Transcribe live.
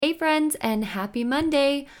Hey friends, and happy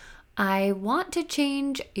Monday. I want to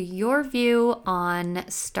change your view on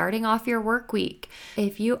starting off your work week.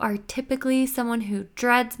 If you are typically someone who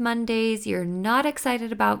dreads Mondays, you're not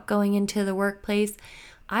excited about going into the workplace,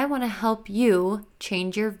 I want to help you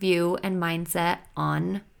change your view and mindset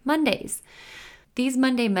on Mondays. These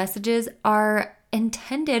Monday messages are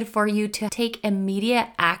intended for you to take immediate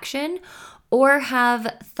action or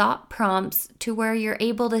have thought prompts to where you're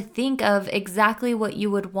able to think of exactly what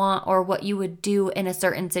you would want or what you would do in a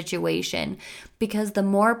certain situation. Because the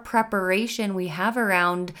more preparation we have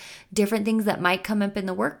around different things that might come up in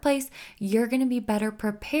the workplace, you're going to be better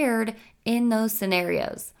prepared in those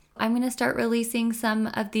scenarios. I'm going to start releasing some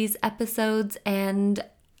of these episodes and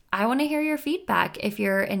I want to hear your feedback if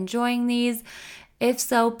you're enjoying these. If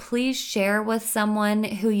so, please share with someone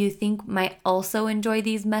who you think might also enjoy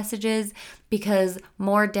these messages, because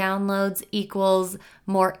more downloads equals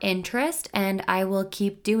more interest, and I will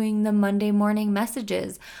keep doing the Monday morning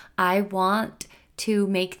messages. I want to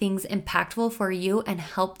make things impactful for you and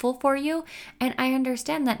helpful for you, and I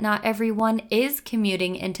understand that not everyone is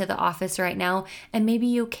commuting into the office right now, and maybe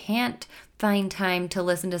you can't find time to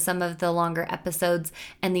listen to some of the longer episodes,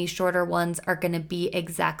 and these shorter ones are going to be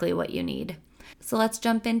exactly what you need. So let's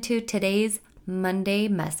jump into today's Monday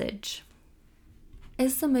message.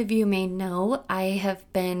 As some of you may know, I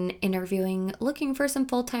have been looking for some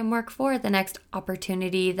full-time work for the next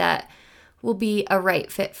opportunity that will be a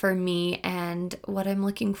right fit for me and what I'm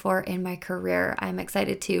looking for in my career. I'm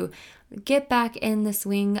excited to get back in the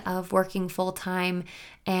swing of working full-time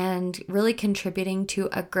and really contributing to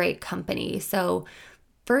a great company. So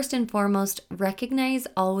first and foremost, recognize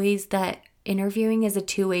always that interviewing is a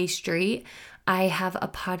two-way street. I have a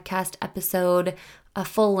podcast episode, a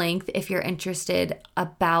full length, if you're interested,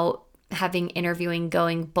 about having interviewing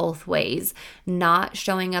going both ways, not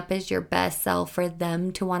showing up as your best self for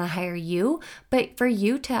them to want to hire you, but for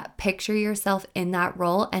you to picture yourself in that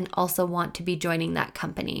role and also want to be joining that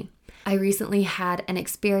company. I recently had an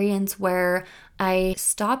experience where I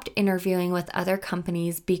stopped interviewing with other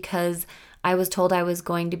companies because I was told I was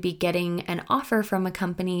going to be getting an offer from a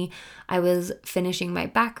company. I was finishing my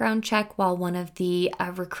background check while one of the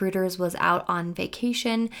recruiters was out on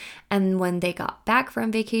vacation. And when they got back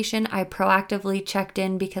from vacation, I proactively checked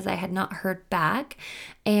in because I had not heard back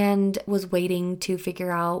and was waiting to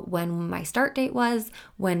figure out when my start date was,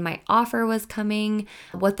 when my offer was coming,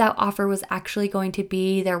 what that offer was actually going to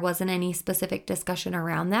be. There wasn't any specific discussion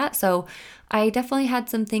around that. So I definitely had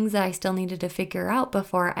some things that I still needed to figure out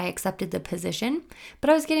before I accepted the position, but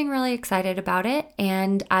I was getting really excited about it,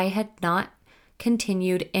 and I had not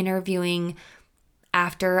continued interviewing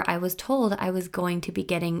after I was told I was going to be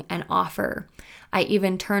getting an offer. I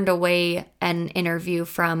even turned away an interview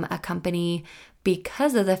from a company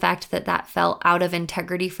because of the fact that that felt out of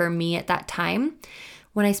integrity for me at that time.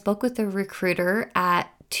 When I spoke with the recruiter at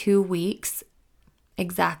 2 weeks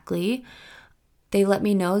exactly, they let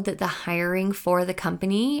me know that the hiring for the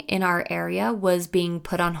company in our area was being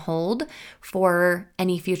put on hold for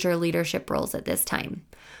any future leadership roles at this time,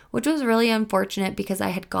 which was really unfortunate because I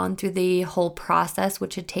had gone through the whole process,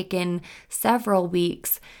 which had taken several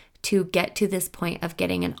weeks to get to this point of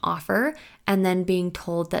getting an offer, and then being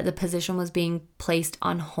told that the position was being placed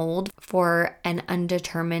on hold for an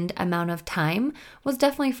undetermined amount of time was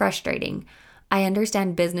definitely frustrating. I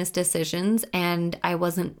understand business decisions, and I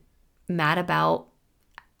wasn't mad about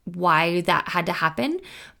why that had to happen,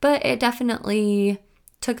 but it definitely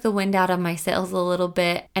took the wind out of my sails a little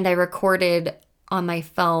bit, and I recorded on my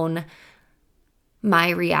phone my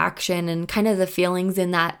reaction and kind of the feelings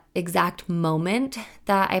in that exact moment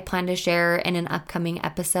that I plan to share in an upcoming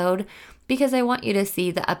episode, because I want you to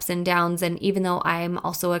see the ups and downs. And even though I'm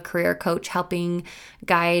also a career coach helping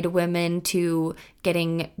guide women to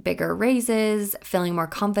getting bigger raises, feeling more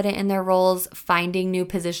confident in their roles, finding new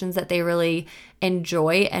positions that they really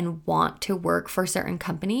enjoy and want to work for certain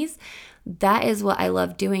companies, that is what I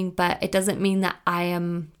love doing, but it doesn't mean that I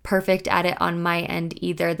am perfect at it on my end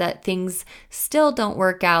either, that things still don't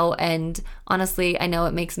work out. And honestly, I know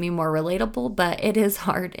it makes me more relatable, but it is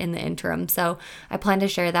hard in the interim. So I plan to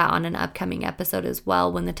share that on an upcoming episode as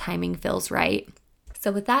well when the timing feels right.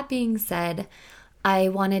 So with that being said, I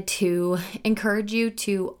wanted to encourage you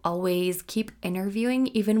to always keep interviewing,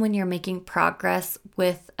 even when you're making progress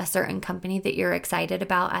with a certain company that you're excited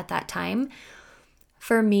about at that time.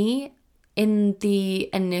 For me, in the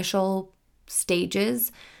initial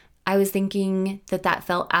stages, I was thinking that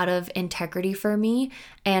felt out of integrity for me.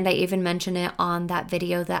 And I even mentioned it on that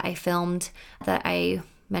video that I filmed that I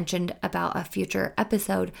mentioned about a future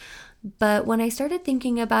episode. But when I started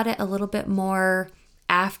thinking about it a little bit more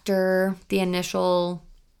after the initial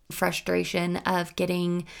frustration of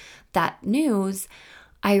getting that news,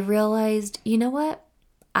 I realized, you know what?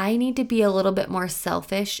 I need to be a little bit more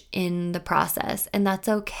selfish in the process, and that's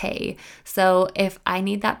okay. So if I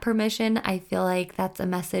need that permission, I feel like that's a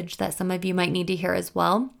message that some of you might need to hear as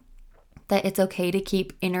well, that it's okay to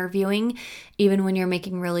keep interviewing even when you're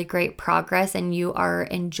making really great progress and you are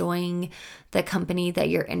enjoying the company that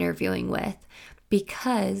you're interviewing with.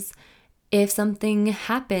 Because if something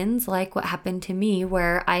happens like what happened to me,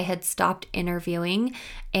 where I had stopped interviewing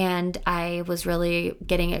and I was really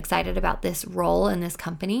getting excited about this role in this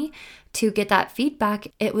company, to get that feedback,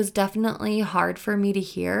 it was definitely hard for me to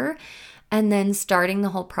hear. And then starting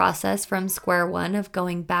the whole process from square one of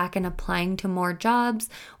going back and applying to more jobs,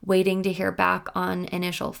 waiting to hear back on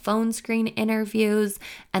initial phone screen interviews,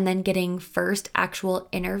 and then getting first actual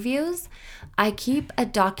interviews. I keep a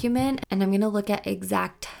document, and I'm going to look at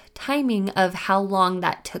exact timing of how long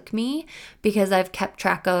that took me, because I've kept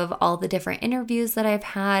track of all the different interviews that I've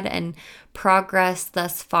had and progress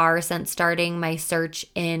thus far since starting my search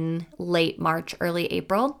in late March, early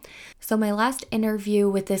April. So my last interview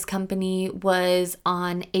with this company was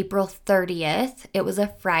on April 30th. It was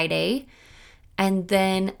a Friday. And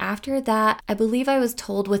then after that, I believe I was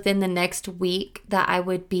told within the next week that I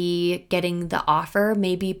would be getting the offer,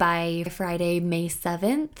 maybe by Friday, May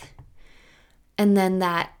 7th. And then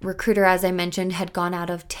that recruiter, as I mentioned, had gone out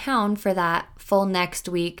of town for that full next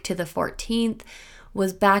week to the 14th,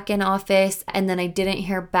 was back in office, and then I didn't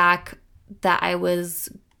hear back that I was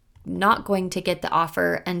not going to get the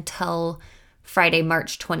offer until Friday,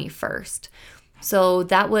 March 21st. So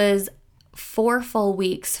that was 4 full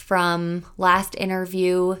weeks from last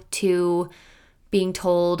interview to being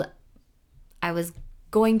told I was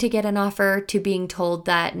going to get an offer to being told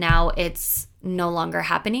that now it's no longer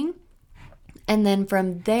happening. And then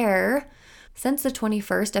from there, since the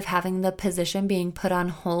 21st of having the position being put on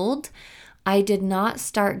hold, I did not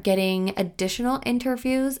start getting additional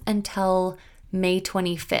interviews until May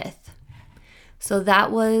 25th. So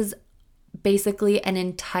that was basically an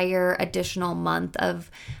entire additional month of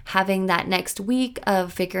having that next week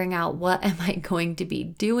of figuring out what am I going to be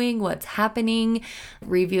doing, what's happening,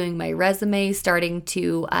 reviewing my resume, starting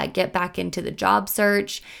to get back into the job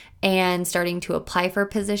search, and starting to apply for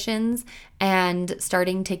positions and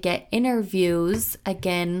starting to get interviews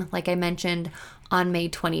again, like I mentioned, on May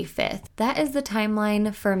 25th. That is the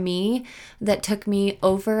timeline for me that took me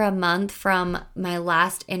over a month from my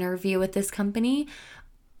last interview with this company.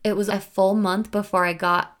 It was a full month before I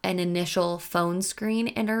got an initial phone screen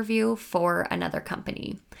interview for another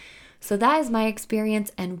company. So that is my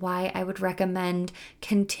experience and why I would recommend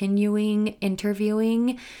continuing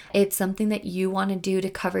interviewing. It's something that you want to do to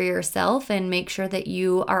cover yourself and make sure that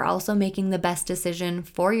you are also making the best decision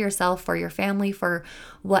for yourself, for your family, for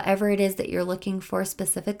whatever it is that you're looking for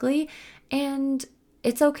specifically. And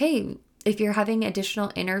it's okay if you're having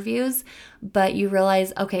additional interviews, but you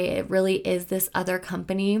realize, okay, it really is this other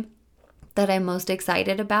company that I'm most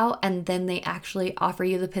excited about, and then they actually offer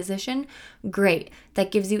you the position, great. That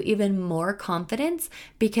gives you even more confidence,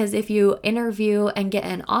 because if you interview and get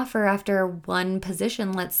an offer after one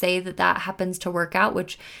position, let's say that happens to work out,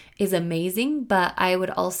 which is amazing, but I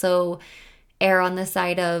would also err on the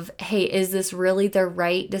side of, hey, is this really the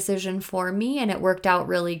right decision for me and it worked out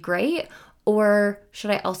really great? Or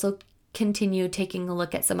should I also continue taking a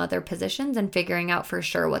look at some other positions and figuring out for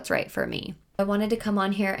sure what's right for me? I wanted to come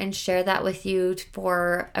on here and share that with you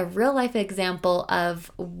for a real life example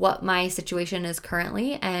of what my situation is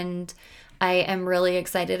currently. And I am really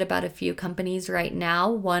excited about a few companies right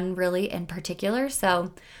now, one really in particular.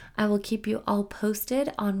 So I will keep you all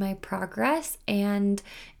posted on my progress. And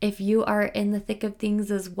if you are in the thick of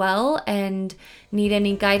things as well and need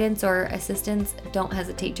any guidance or assistance, don't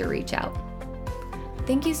hesitate to reach out.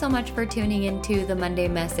 Thank you so much for tuning into the Monday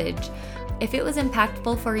Message. If it was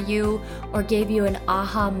impactful for you or gave you an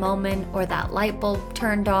aha moment or that light bulb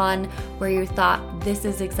turned on where you thought, this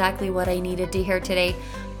is exactly what I needed to hear today,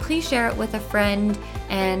 please share it with a friend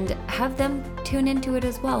and have them tune into it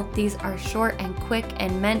as well. These are short and quick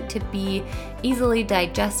and meant to be easily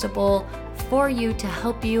digestible for you to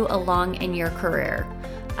help you along in your career.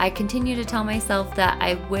 I continue to tell myself that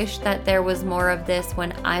I wish that there was more of this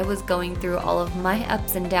when I was going through all of my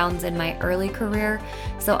ups and downs in my early career,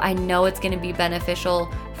 so I know it's going to be beneficial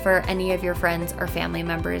for any of your friends or family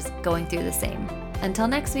members going through the same. Until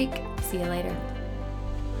next week, see you later.